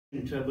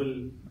in trouble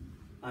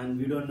and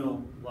we don't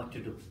know what to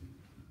do.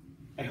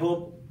 I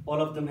hope all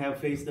of them have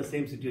faced the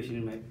same situation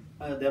in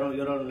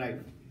your own life.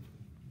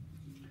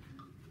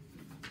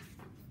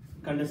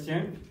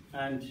 Contestant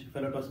and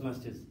fellow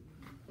Toastmasters.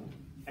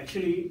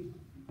 Actually,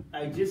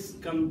 I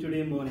just come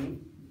today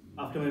morning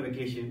after my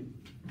vacation,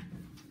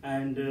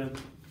 and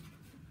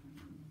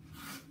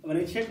when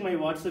I check my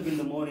WhatsApp in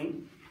the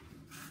morning,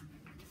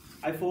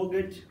 I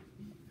forget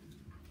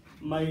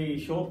my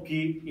shop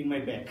key in my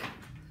bag.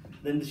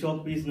 Then the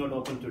shop key is not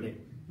open today.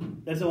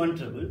 That's the one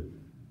trouble.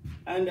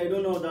 And I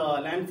don't know, the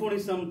land phone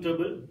is some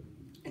trouble.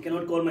 I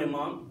cannot call my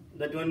mom.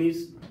 That one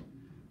is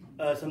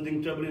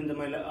something trouble in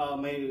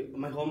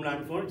my home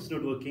land phone. It's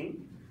not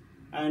working.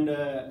 And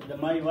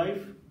my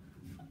wife,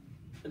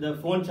 the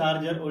phone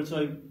charger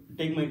also I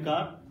take my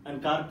car,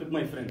 and car took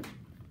my friend.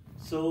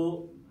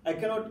 So I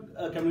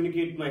cannot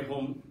communicate my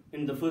home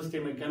in the first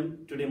time I come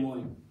today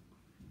morning.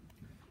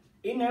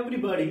 In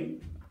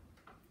everybody,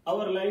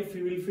 our life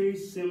we will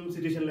face some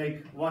situation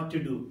like what to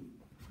do.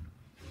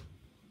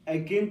 I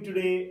came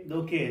today,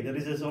 okay, there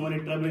is so many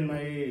trouble in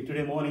my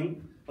today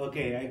morning.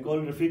 Okay, I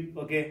called Rafiq,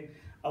 okay,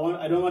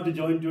 I don't want to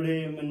join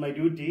today in my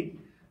duty.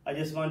 I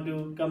just want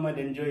to come and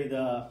enjoy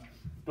the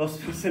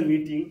person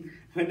meeting.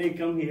 When I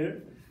come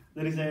here,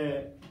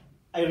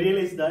 I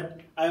realize that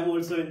I am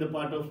also in the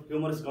part of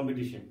humorous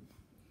competition.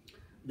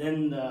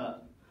 Then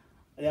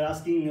they are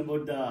asking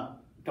about the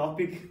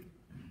topic.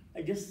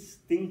 I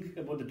just think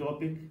about the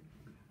topic.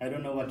 I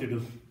don't know what to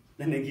do.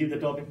 Then I give the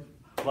topic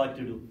what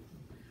to do.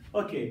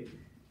 Okay.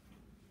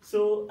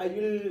 So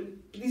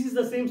this is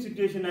the same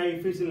situation I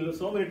face in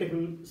so many times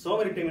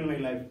in my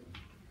life.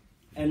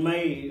 And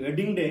my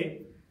wedding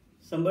day,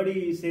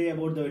 somebody say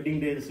about the wedding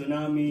day, the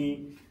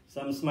tsunami,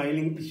 some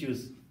smiling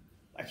issues.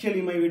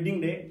 Actually, my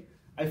wedding day,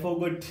 I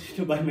forgot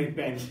to buy my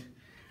pants.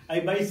 I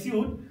buy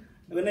suit.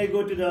 When I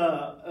go to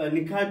the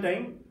nikah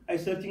time, I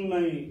searching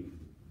my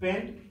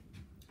pant.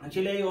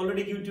 Actually, I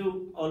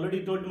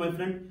already told my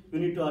friend, we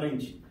need to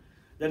arrange.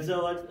 That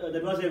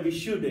was a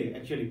issue day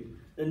actually.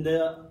 Then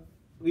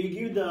we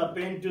give the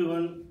pen to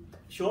one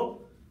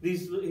shop.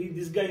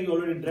 This guy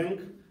already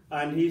drank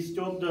and he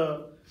stopped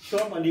the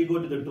shop and he go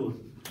to the door.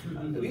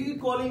 We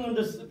calling on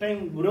this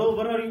time, bro,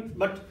 where are you?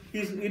 But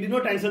he did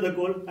not answer the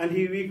call, and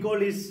we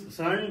called his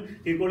son,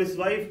 he called his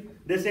wife.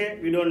 They say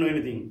we don't know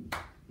anything.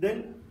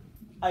 Then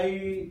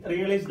I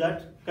realized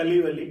that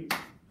Kaliwali,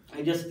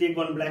 I just take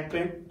one black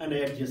pen and I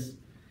adjust.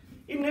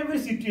 In every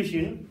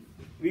situation,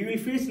 we will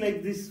face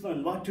like this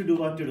one, what to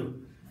do.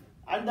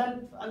 And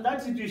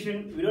that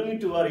situation, we don't need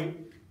to worry.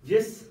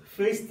 Just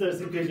face the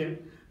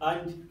situation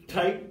and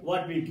try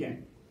what we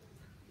can.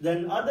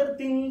 Then other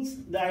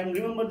things that I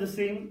remember the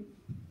same,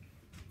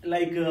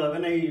 like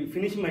when I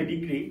finish my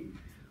degree,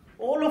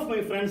 all of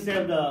my friends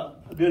have the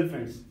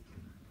girlfriends.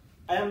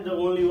 I am the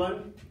only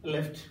one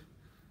left,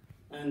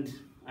 and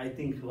I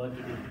think what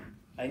to do.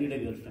 I need a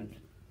girlfriend.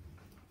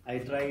 I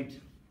tried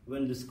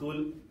when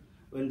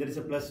there is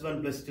a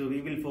 +1, +2,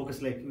 we will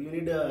focus like, we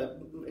need a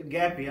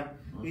gap here.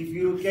 If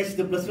you catch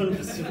the +1,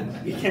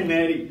 +2, we can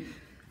marry.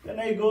 Then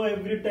I go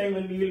every time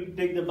and we will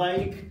take the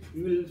bike,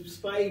 we will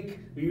spike,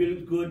 we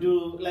will go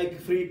to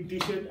like free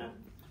t-shirt.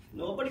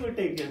 Nobody will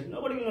take care,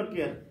 nobody will not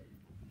care.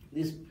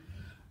 This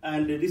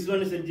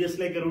one is just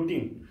like a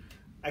routine.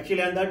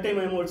 Actually, at that time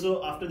I am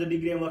also, after the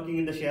degree, I am working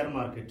in the share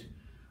market.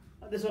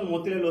 This one,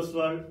 Motilal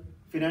Oswal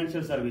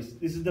Financial Service.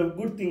 This is the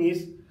good thing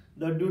is,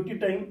 the duty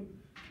time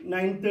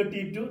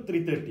 9:30 to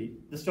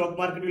 3:30. The stock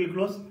market will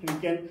close.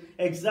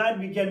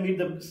 We can meet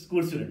the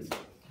school students.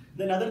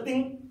 Then other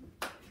thing,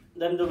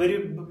 then the very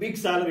big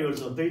salary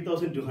also,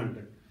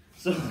 3,200.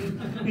 So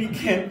we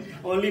can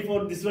only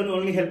for this one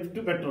only help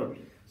to petrol.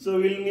 So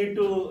we'll need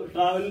to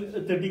travel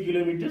 30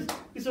 kilometers.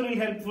 This one will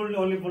helpful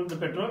only for the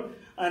petrol.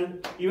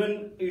 And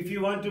even if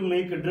you want to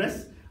make a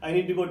dress, I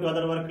need to go to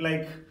other work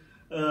like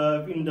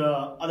in the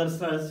other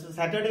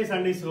Saturday,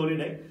 Sunday is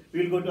holiday.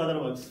 We will go to other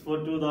works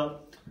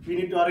we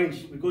need to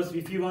arrange, because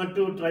if you want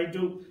to try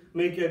to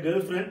make a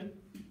girlfriend,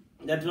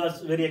 that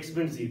was very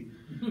expensive.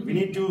 We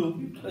need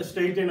to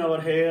straighten our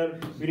hair,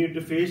 we need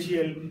to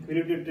facial, we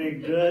need to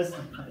take dress,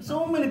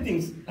 so many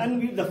things.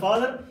 And the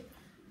father,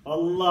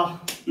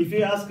 Allah, if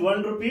you ask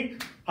 1 rupee,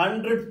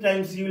 100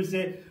 times he will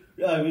say,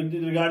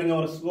 regarding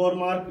our score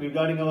mark,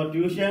 regarding our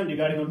tuition,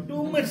 regarding our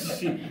too much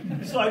shit.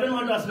 So I don't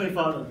want to ask my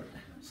father.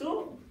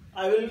 So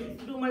I will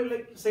do my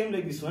same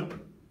like this one,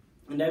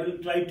 and I will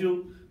try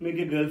to make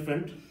a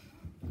girlfriend.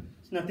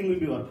 Nothing will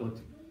be worked out.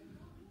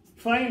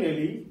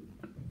 Finally,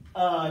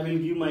 I will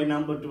give my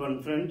number to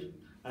one friend,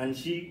 and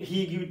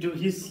he give to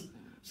his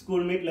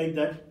schoolmate like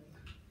that.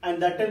 And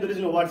that time there is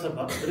no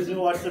WhatsApp. There is no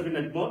WhatsApp in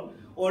that mode.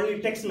 Only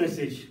text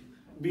message.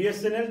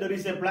 BSNL, there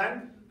is a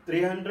plan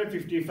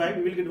 355.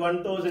 We will get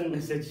 1,000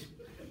 message.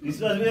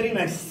 This was very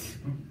nice.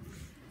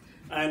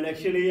 And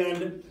actually,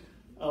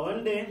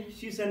 one day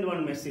she sent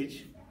one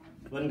message.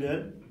 One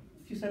girl,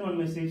 she sent one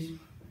message.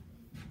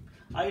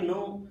 I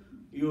know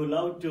you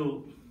like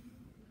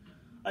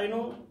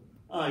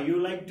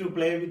to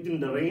play within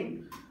the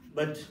rain,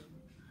 but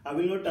I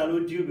will not allow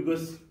you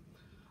because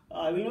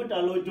I will not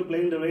allow it to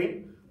play in the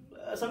rain.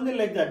 Something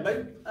like that.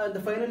 But the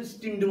final is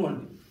tinned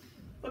one.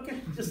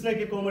 Okay, just like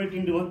a comedy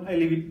tinned one, I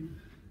leave it.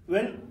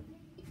 When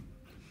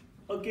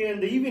okay, in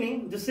the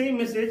evening, the same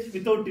message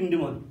without tinned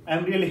one. I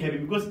am really happy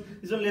because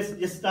this one is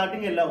just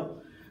starting a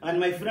love, and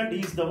my friend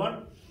is the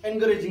one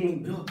encouraging me,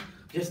 bro.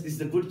 Yes, this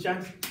is a good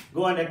chance.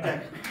 Go and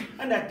attack.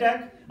 And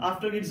attack.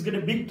 After it's get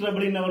a big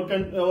trouble in our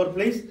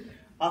place.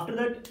 After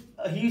that,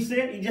 he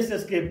said he just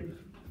escaped.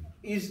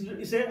 He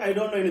said, I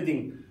don't know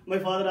anything. My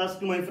father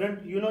asked my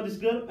friend, you know this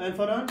girl? And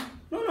FARHAN,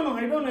 no,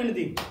 I don't know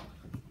anything.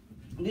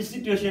 This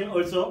situation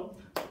also,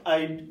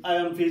 I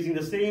am facing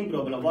the same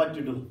problem. What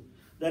to do?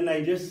 Then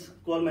I just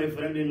call my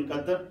friend in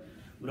Qatar.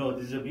 Bro,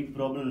 this is a big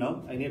problem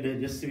now. I need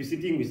just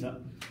visiting visa.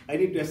 I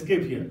need to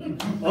escape here.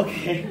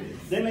 Okay.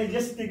 Then I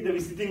just take the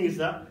visiting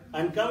visa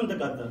and come to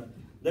Qatar.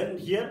 Then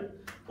here,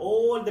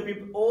 all the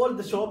people, all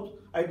the shops,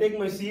 I take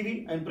my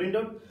CV and print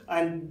out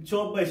and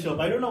shop by shop.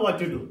 I don't know what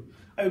to do.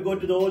 I go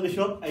to all the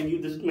shop, I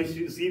give my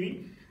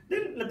CV,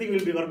 then nothing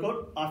will be work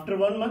out. After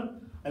 1 month,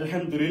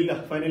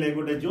 Alhamdulillah, finally I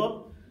got a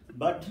job.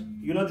 But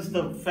you know this is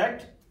the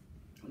fact.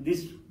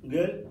 This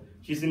girl,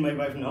 she's in my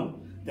wife now.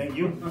 Thank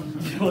you.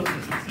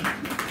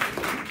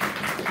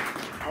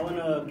 I want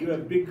to give a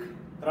big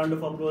round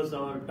of applause to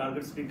our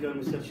target speaker,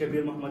 Mr.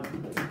 Shabir Muhammad.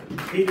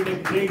 He did a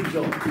great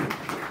job.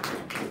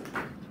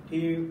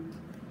 He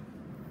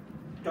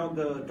talked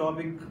the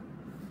topic,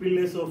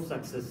 pillars of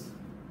success.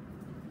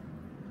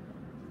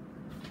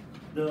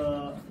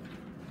 The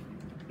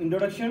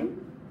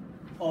introduction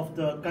of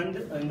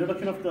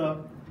the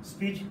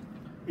speech,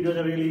 it was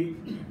really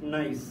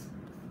nice,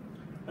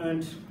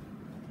 and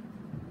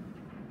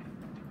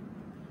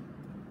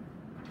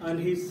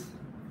he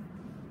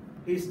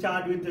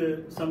started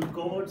with some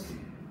quotes,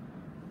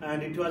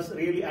 and it was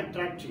really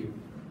attractive.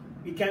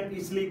 He can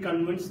easily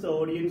convince the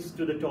audience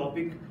to the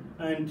topic,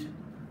 and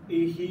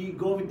he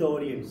go with the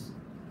audience.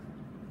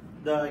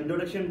 The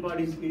introduction part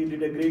he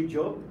did a great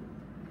job.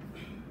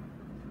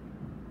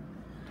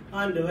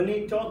 And when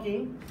he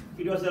talking,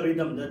 it was a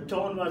rhythm. The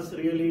tone was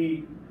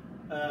really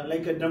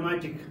like a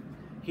dramatic.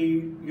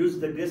 He used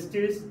the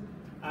gestures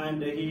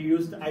and he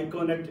used eye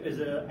contact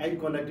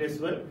as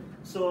well.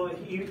 So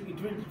it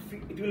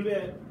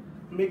will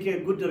make a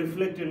good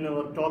reflect in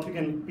our topic,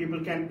 and people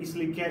can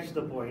easily catch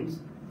the points.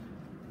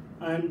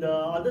 And the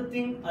other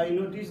thing I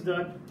noticed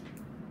that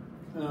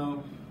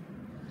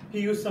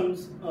he used some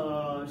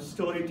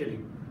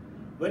storytelling.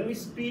 When we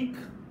speak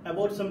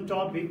about some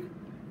topic,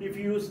 if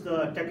you use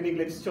the technique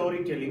like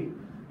storytelling,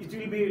 it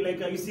will be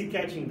like a easy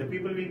catching. The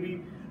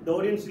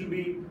audience will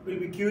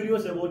be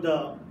curious about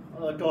the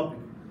topic,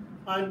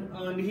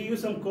 and he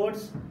used some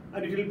quotes,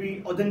 and it will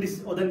be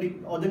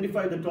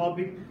identify the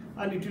topic,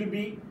 and it will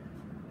be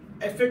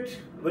affect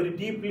very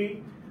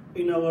deeply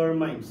in our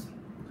minds.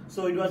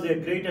 So it was a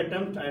great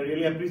attempt. I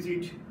really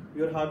appreciate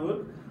your hard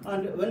work.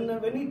 And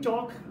when he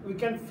talk, we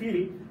can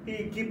feel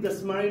he keep the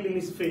smile in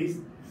his face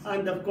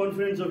and the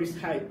confidence of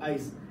his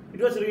eyes. It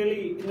was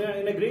really,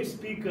 in a great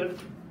speaker,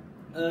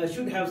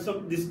 should have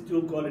these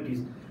two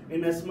qualities.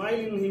 In a smile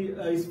in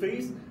his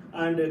face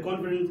and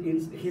confidence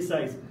in his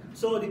eyes.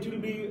 So it will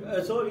be,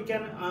 so we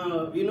can,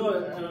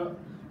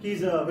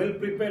 he's well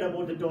prepared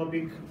about the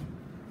topic.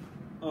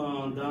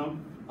 The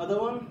other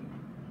one,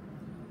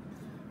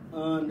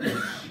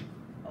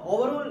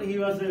 overall he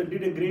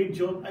did a great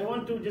job. I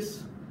want to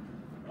just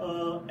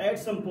add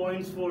some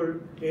points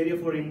for area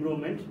for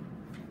improvement.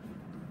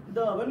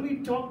 When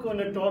we talk on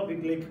a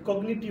topic like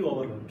cognitive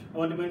overload, I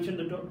want to mention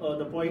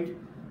the point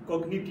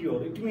cognitive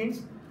overload. It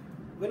means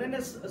when in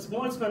a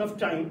small span of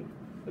time,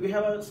 we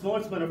have a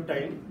small span of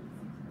time,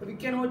 we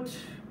cannot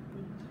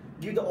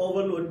give the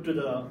overload to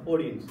the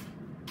audience.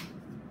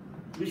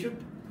 We should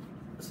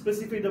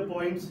specify the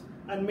points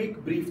and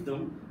make brief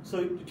them, so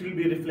it will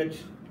be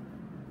reflect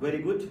very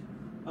good.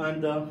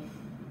 And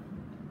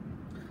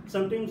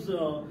sometimes it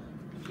will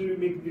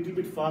make little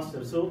bit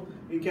faster, so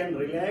we can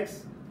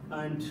relax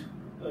and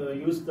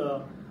use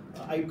the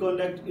eye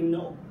contact in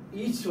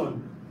each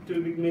one to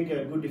make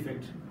a good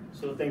effect.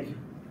 So thank you.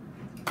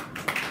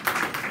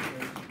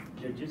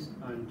 Judges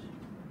and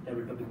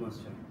table topic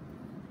master.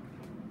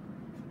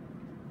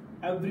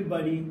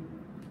 Everybody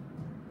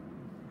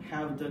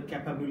have the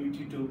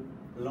capability to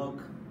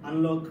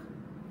unlock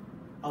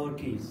our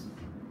keys.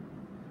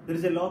 There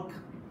is a lock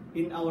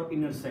in our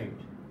inner side.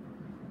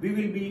 We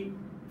will be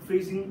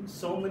facing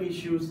so many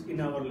issues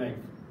in our life.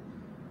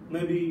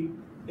 Maybe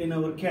in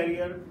our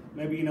career,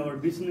 maybe in our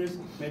business,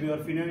 maybe our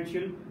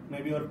financial,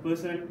 maybe our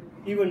personal.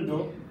 Even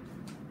though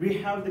we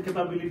have the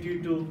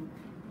capability to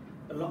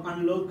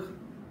unlock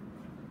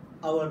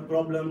our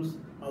problems,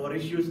 our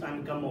issues,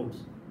 and come out.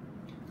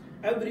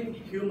 Every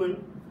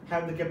human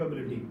have the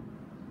capability.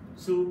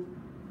 So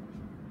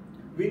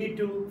we need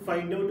to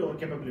find out our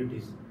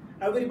capabilities.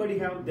 Everybody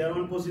have their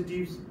own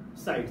positive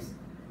sides.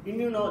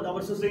 In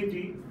our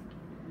society,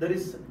 there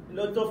is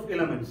lots of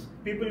elements.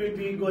 People will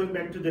be going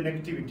back to the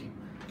negativity.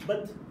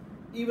 But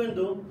even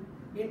though,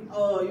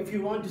 if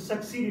you want to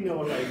succeed in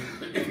our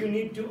life, if you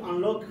need to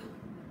unlock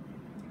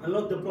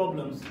the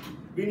problems,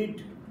 we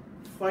need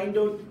find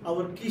out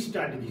our key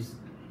strategies.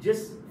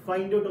 Just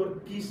find out our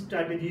key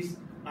strategies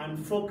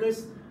and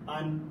focus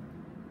and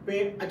pay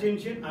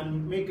attention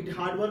and make it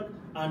hard work,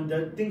 and the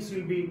things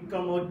will be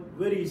come out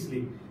very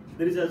easily.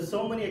 There is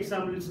so many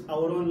examples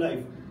our own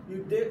life.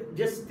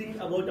 Just think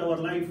about our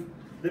life.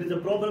 There is a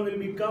problem will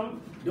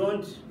become.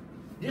 Don't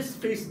just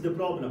face the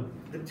problem,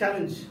 the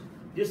challenge.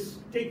 Just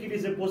take it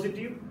as a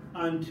positive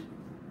and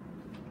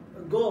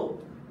go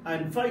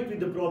and fight with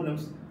the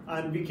problems,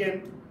 and we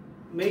can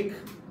make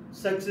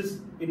success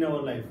in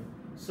our life.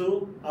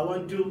 So I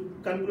want to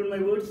conclude my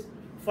words.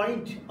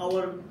 Find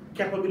our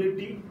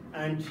capability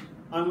and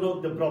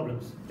unlock the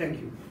problems.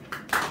 Thank you.